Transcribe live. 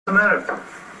What's the matter?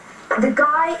 The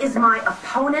guy is my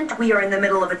opponent. We are in the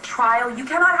middle of a trial. You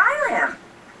cannot hire him.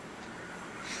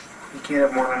 You can't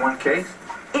have more than one case?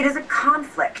 It is a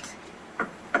conflict.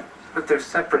 But they're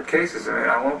separate cases.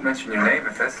 I won't mention your name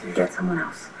if that's the... Get someone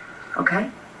else, okay?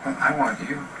 Well, I want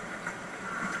you.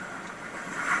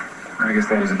 I guess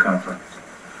that is a conflict.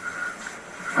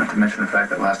 Not to mention the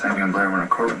fact that last time you and Blair were in a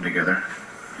courtroom together,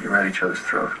 you were at each other's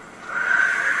throat.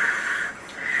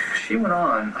 She went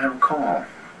on, I recall,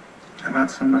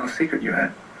 about some little secret you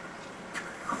had.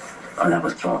 Oh, that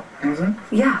was Paul. Was it?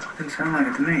 Yeah. Didn't sound like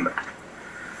it to me.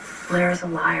 Blair is a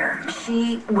liar.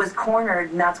 She was cornered,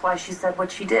 and that's why she said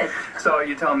what she did. So are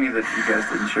you telling me that you guys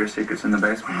didn't share secrets in the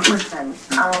basement? Listen.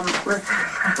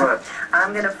 What?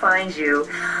 I'm gonna find you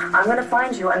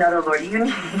another lawyer. You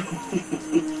need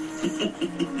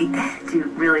to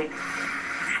really,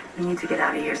 you need to get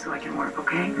out of here so I can work,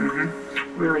 okay?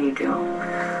 Mm-hmm. Really, you do.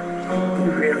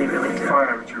 You really, really do.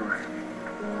 Fine, but you're right.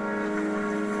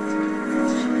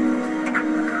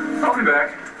 I'll be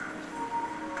back.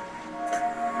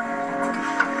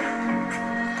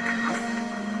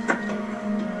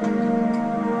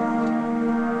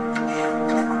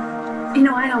 You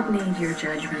know, I don't need your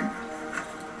judgment.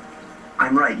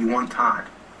 I'm right, you want Todd.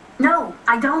 No,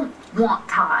 I don't want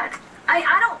Todd.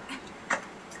 I don't...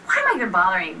 Why am I even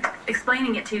bothering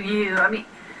explaining it to you? I mean,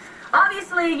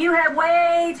 obviously you have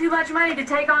way too much money to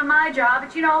take on my job,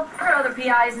 but you know, there are other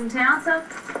PIs in town, so,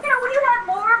 you know, when you have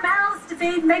more mouths to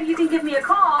feed, maybe you can give me a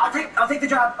call. I'll take the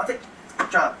job. I'll take the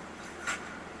job.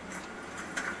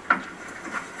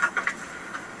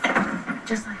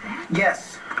 Just like that?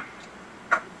 Yes.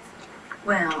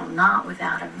 Well, not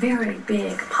without a very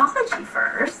big apology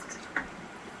first.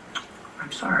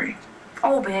 I'm sorry.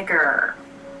 Oh, bigger.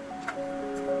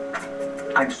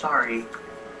 I'm sorry.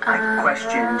 I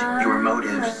questioned your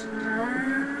motives.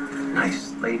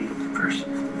 Nice lady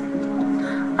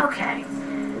person. Okay.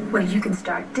 Well, you can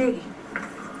start digging.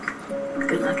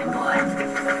 Good looking boy.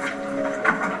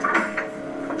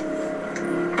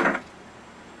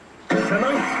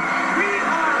 Tonight, we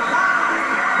are live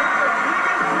with the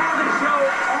biggest talent show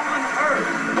on earth.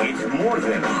 It's more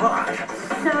than hot.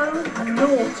 So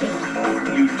naughty.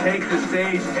 You take the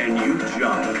stage and you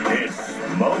jump. It's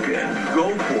smoking. Go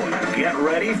for it. Get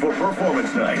ready for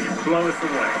performance night. Blow us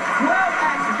away. 12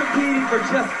 acts competing for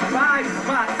just 5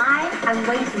 spots. I am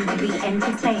waiting to be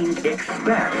entertained.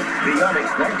 Expect the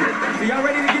unexpected. So y'all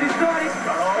ready to get it started?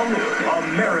 All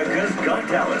new America's Got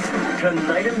Talent.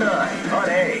 Tonight at 9 on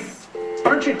A.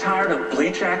 Aren't you tired of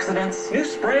bleach accidents? New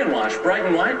Spray and Wash Bright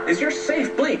and White is your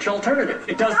safe bleach alternative.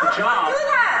 It does the job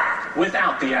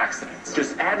without the accidents.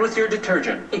 Just add with your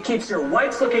detergent. It keeps your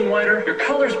whites looking whiter, your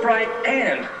colors bright,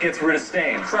 and gets rid of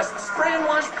stains. Trust Spray and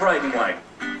Wash Bright and White.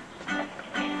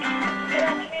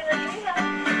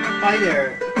 Hi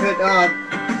there. Could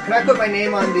I put my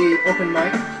name on the open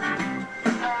mic?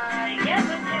 Yes,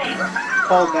 what's your name?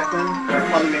 Paul Beckman, or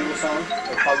Palu Maple Song,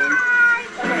 or Palu.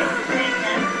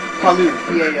 Palu,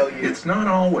 P-A-L-U. It's not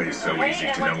always so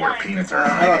easy to know where peanuts are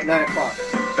How about hiding. 9 o'clock?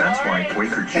 That's why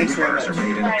Quaker Chewy Thanks very bars are much.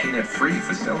 made in a peanut-free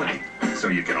facility, so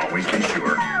you can always be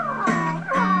sure.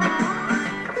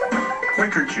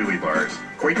 Quaker Chewy bars,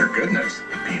 Quaker goodness,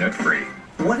 peanut-free.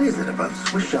 What is it about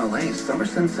Swiss Chalet's Summer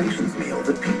Sensations meal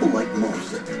that people like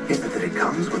most? Is it that it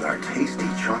comes with our tasty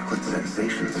chocolate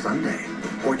sensation sundae?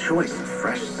 Or choice of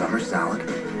fresh summer salad?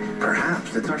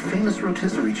 Perhaps it's our famous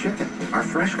rotisserie chicken, our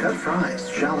fresh-cut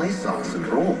fries, chalet sauce, and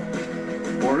roll.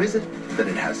 Or is it that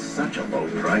it has such a low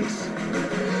price?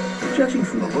 Judging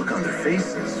from the look on their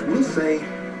faces, we'll say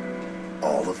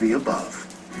all of the above.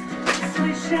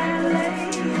 Sweet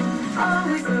chalet,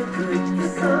 always so good for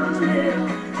so little.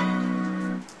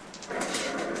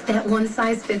 That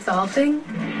one-size-fits-all thing?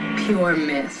 Pure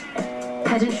myth.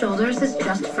 Head & Shoulders is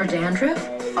just for dandruff?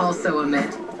 Also a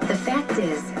myth. The fact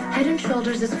is, Head &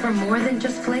 Shoulders is for more than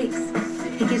just flakes.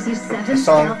 It gives you 7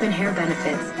 scalp and hair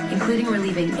benefits, including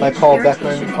relieving My itch, Paul irritation,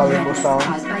 Beckman, and Palu Maple redness Song.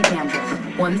 caused by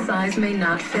dandruff. One size may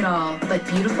not fit all, but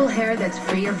beautiful hair that's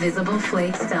free of visible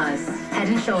flakes does. Head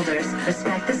 & Shoulders.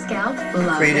 Respect the scalp,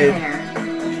 love Created the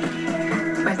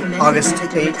hair. Recommended August by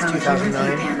the 8th, dermatologist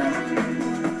 2009. panel.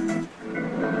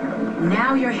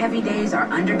 Now your heavy days are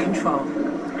under control.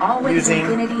 Always Using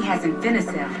Infinity has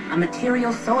Infinicil, a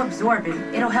material so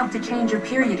absorbent it'll help to change your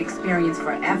period experience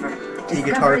forever. the Discover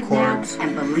guitar it now chords.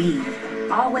 and believe.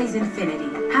 Always Infinity.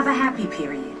 Have a happy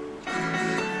period.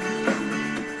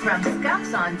 From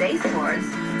scuffs on baseboards,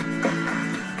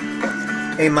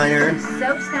 A minor,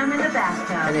 soaps down in the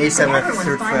bathtub. and A7 at the Everyone's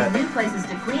 3rd finding fret. new places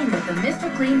to clean with the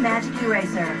Mr. Clean Magic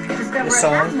Eraser. Discover This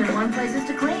song. 1,001 places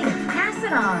to clean. Pass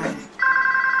it on.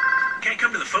 Can't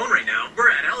come to the phone right now.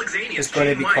 We're at Alexania's It's going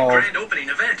to be chain-wide called grand opening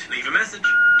event. Leave a message.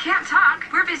 Can't talk.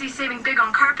 We're busy saving big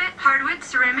on carpet, hardwood,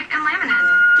 ceramic, and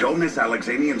laminate. Don't miss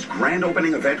Alexanian's grand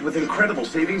opening event with incredible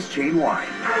savings chain-wide.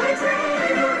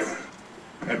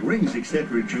 At Rings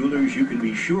Etc. Jewelers, you can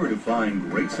be sure to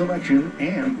find great selection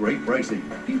and great pricing.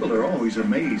 People are always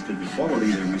amazed at the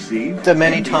quality they receive. the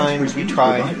many times we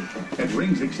try. Provided. At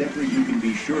Rings Etc. you can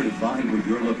be sure to find what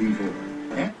you're looking for.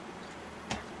 And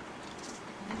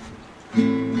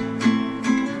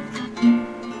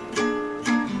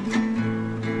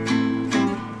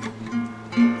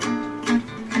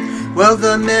Well,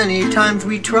 the many times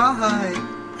we try,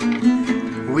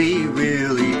 we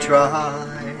really try.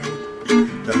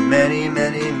 The many,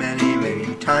 many, many,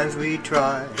 many times we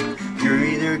try, you're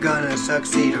either gonna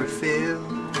succeed or fail.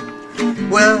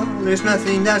 Well, there's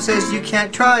nothing that says you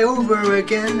can't try over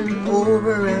again,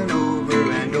 over and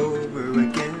over and over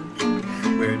again.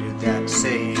 Where did that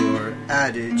saying or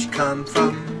adage come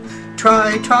from?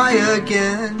 Try, try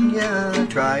again, yeah,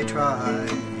 try, try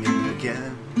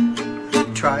again.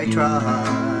 Try,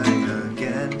 try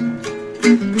again.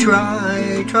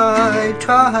 Try, try,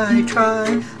 try,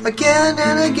 try. Again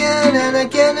and again and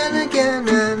again and again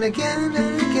and again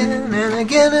and again and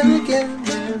again and again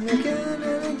and again.